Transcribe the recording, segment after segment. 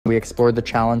we explored the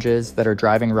challenges that are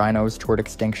driving rhinos toward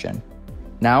extinction.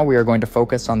 Now we are going to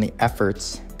focus on the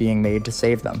efforts being made to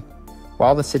save them.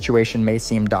 While the situation may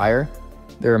seem dire,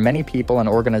 there are many people and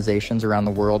organizations around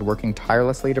the world working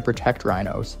tirelessly to protect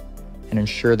rhinos and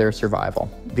ensure their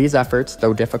survival. These efforts,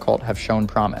 though difficult, have shown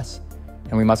promise,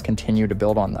 and we must continue to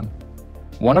build on them.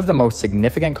 One of the most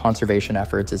significant conservation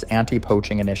efforts is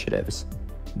anti-poaching initiatives.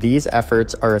 These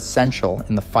efforts are essential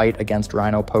in the fight against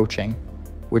rhino poaching,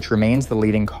 which remains the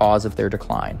leading cause of their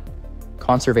decline.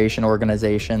 Conservation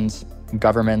organizations,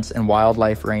 governments, and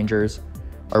wildlife rangers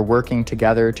are working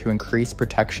together to increase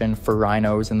protection for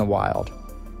rhinos in the wild.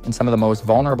 In some of the most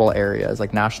vulnerable areas,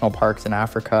 like national parks in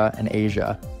Africa and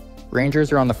Asia,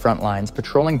 rangers are on the front lines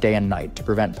patrolling day and night to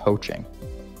prevent poaching.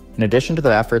 In addition to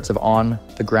the efforts of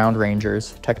on-the-ground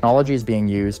rangers, technology is being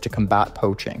used to combat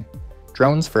poaching.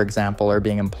 Drones, for example, are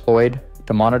being employed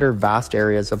to monitor vast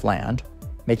areas of land,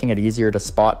 making it easier to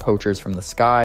spot poachers from the sky